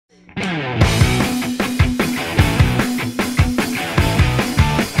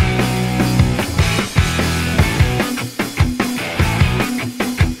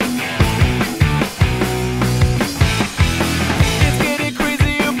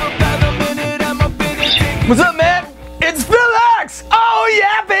What's up, man? It's Deluxe! Oh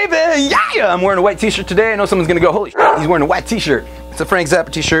yeah, baby! Yeah! I'm wearing a white t-shirt today. I know someone's gonna go, holy shit, he's wearing a white t-shirt. It's a Frank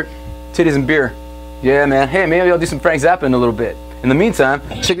Zappa t-shirt. Titties and beer. Yeah, man. Hey, maybe I'll do some Frank Zappa in a little bit. In the meantime,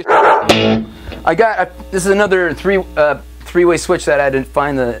 check it. This is another three-way switch that I didn't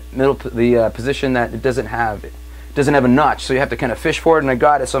find the position that it doesn't have. It doesn't have a notch, so you have to kind of fish for it, and I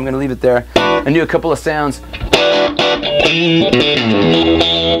got it, so I'm gonna leave it there and do a couple of sounds.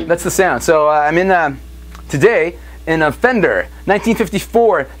 That's the sound. So I'm in today in a Fender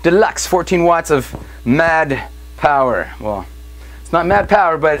 1954 Deluxe, 14 watts of mad power. Well, it's not mad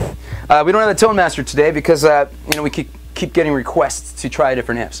power, but we don't have the Tone Master today because you know, we keep getting requests to try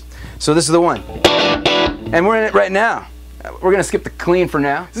different amps. So this is the one, and we're in it right now. We're gonna skip the clean for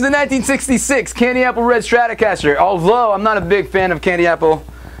now. This is the 1966 Candy Apple Red Stratocaster. Although I'm not a big fan of Candy Apple,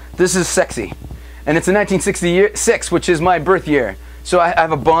 this is sexy. And it's in 1966, which is my birth year. So I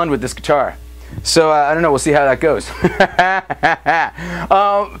have a bond with this guitar. So I don't know, we'll see how that goes.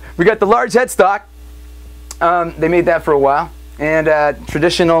 We got the large headstock. They made that for a while. And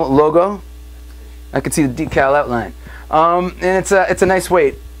traditional logo. I can see the decal outline. And it's a nice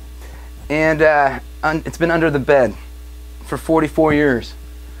weight. And it's been under the bed for 44 years.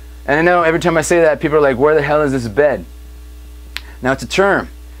 And I know every time I say that, people are like, where the hell is this bed? Now it's a term.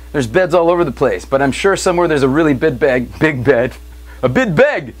 There's beds all over the place, but I'm sure somewhere there's a really big bed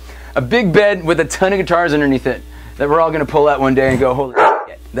with a ton of guitars underneath it that we're all gonna pull out one day and go, holy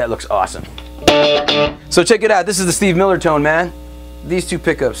shit, that looks awesome. So check it out, this is the Steve Miller tone, man. These two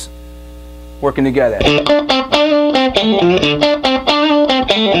pickups working together.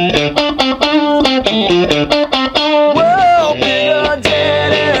 Whoa, big old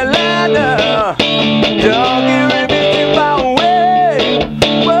Teddy Lando, don't give it to my way.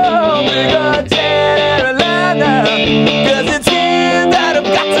 Whoa, big old Teddy Lando, 'cause it's here that I've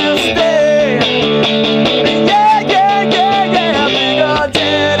got to stay. Yeah, yeah, yeah, yeah, big old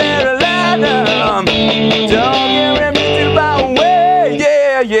Teddy Lando, don't give it to my way.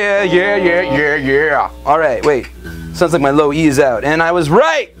 Yeah, yeah, yeah, yeah, yeah, yeah. All right, wait. Sounds like my low E is out, and I was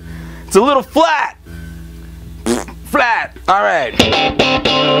right. It's a little flat. Flat. All right.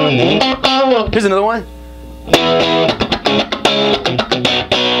 Here's another one.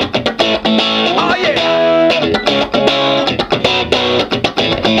 Oh yeah.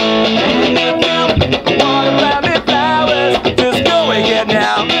 Wanna buy me flowers? Just go ahead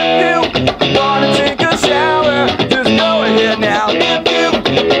now. If you wanna take a shower, just go ahead now. If you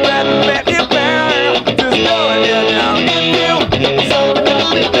let me power, just go ahead now. If you so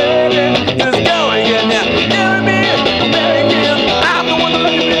baby, just go ahead now.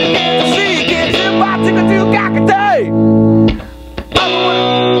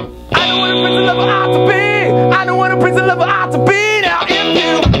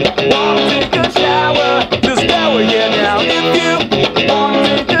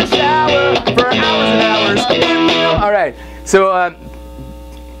 So,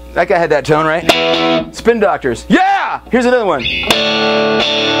 that guy had that tone, right? Spin Doctors. Yeah! Here's another one.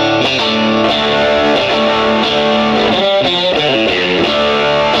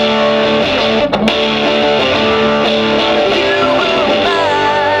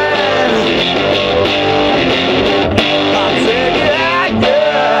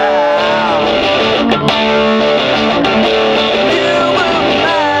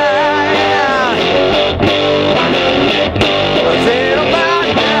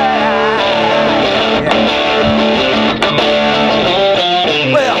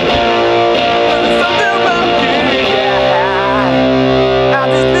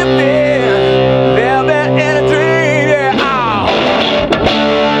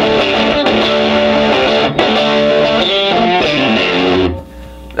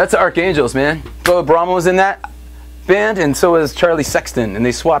 That's the Archangels, man. Bo Brahma was in that band, and so was Charlie Sexton, and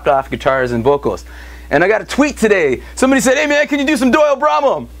they swapped off guitars and vocals. And I got a tweet today. Somebody said, hey man, can you do some Doyle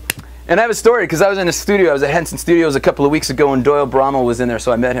Brahma? And I have a story, because I was in a studio. I was at Henson Studios a couple of weeks ago, and Doyle Brahma was in there,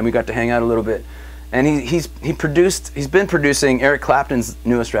 so I met him. We got to hang out a little bit. And he's been producing Eric Clapton's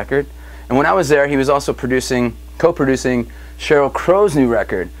newest record. And when I was there, he was also co-producing Sheryl Crow's new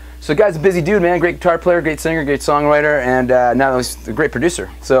record. So the guy's a busy dude, man. Great guitar player, great singer, great songwriter, and now he's a great producer.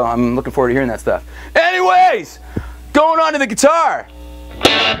 So I'm looking forward to hearing that stuff. Anyways, going on to the guitar.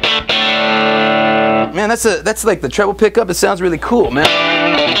 Man, that's like the treble pickup. It sounds really cool, man.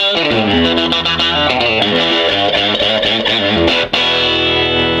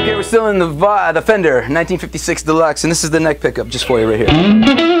 Okay, we're still in the Fender 1956 Deluxe, and this is the neck pickup just for you right here.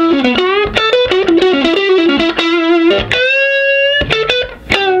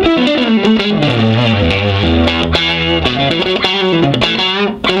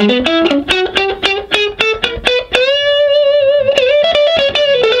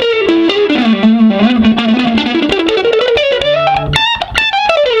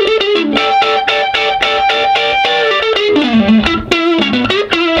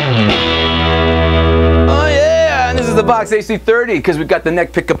 Box AC30 because we've got the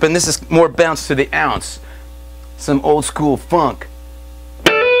neck pickup, and this is more bounce to the ounce. Some old school funk.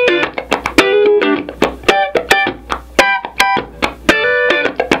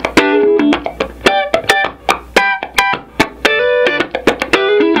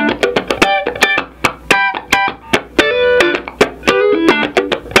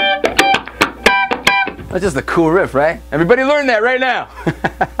 That's just a cool riff, right? Everybody learn that right now.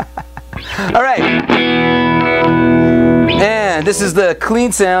 All right. And this is the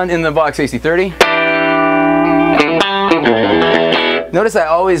clean sound in the Box AC30. Notice I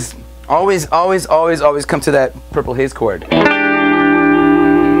always come to that purple haze chord.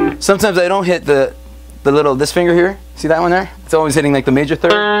 Sometimes I don't hit the this finger here. See that one there? It's always hitting like the major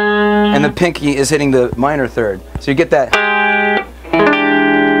third. And the pinky is hitting the minor third. So you get that.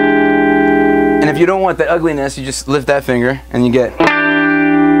 And if you don't want the ugliness, you just lift that finger and you get.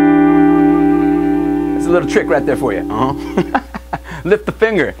 It's a little trick right there for you. Lift the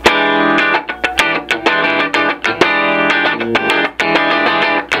finger.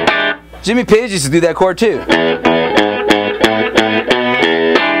 Jimmy Page used to do that chord too.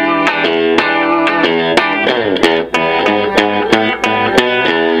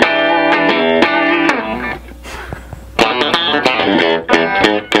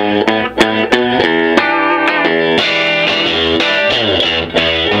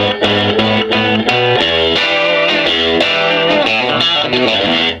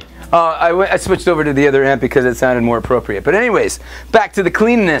 I switched over to the other amp because it sounded more appropriate. But anyways, back to the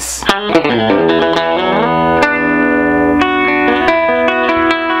cleanness.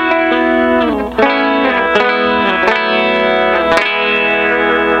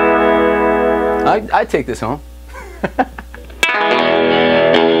 I'd take this home.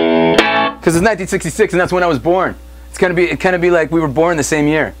 Because it's 1966 and that's when I was born. It kind of be like we were born the same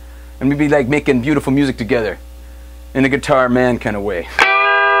year. And we'd be like making beautiful music together. In a guitar man kind of way.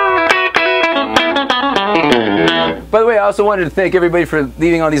 By the way, I also wanted to thank everybody for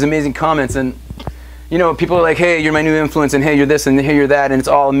leaving all these amazing comments, and you know, people are like, hey, you're my new influence, and hey, you're this, and hey, you're that, and it's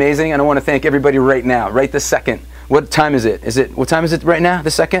all amazing, and I want to thank everybody right now, right this second. What time is it? What time is it right now,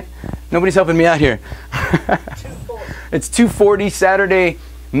 this second? Nobody's helping me out here. It's 2:40 Saturday,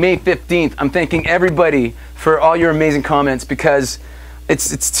 May 15th. I'm thanking everybody for all your amazing comments because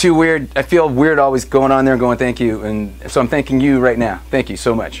it's too weird. I feel weird always going on there going thank you, and so I'm thanking you right now. Thank you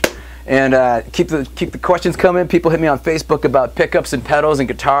so much. And keep the questions coming. People hit me on Facebook about pickups and pedals and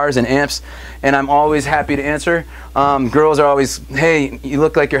guitars and amps, and I'm always happy to answer. Girls are always, hey, you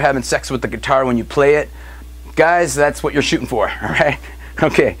look like you're having sex with the guitar when you play it. Guys, that's what you're shooting for, all right?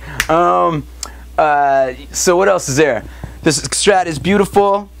 Okay. So what else is there? This Strat is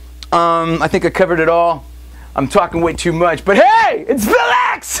beautiful. I think I covered it all. I'm talking way too much, but hey, it's Phil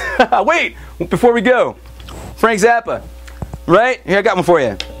X! Wait, before we go, Frank Zappa, right? Here, I got one for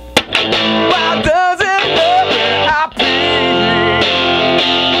you. Why does it hurt when I play?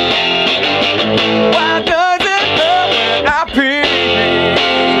 Why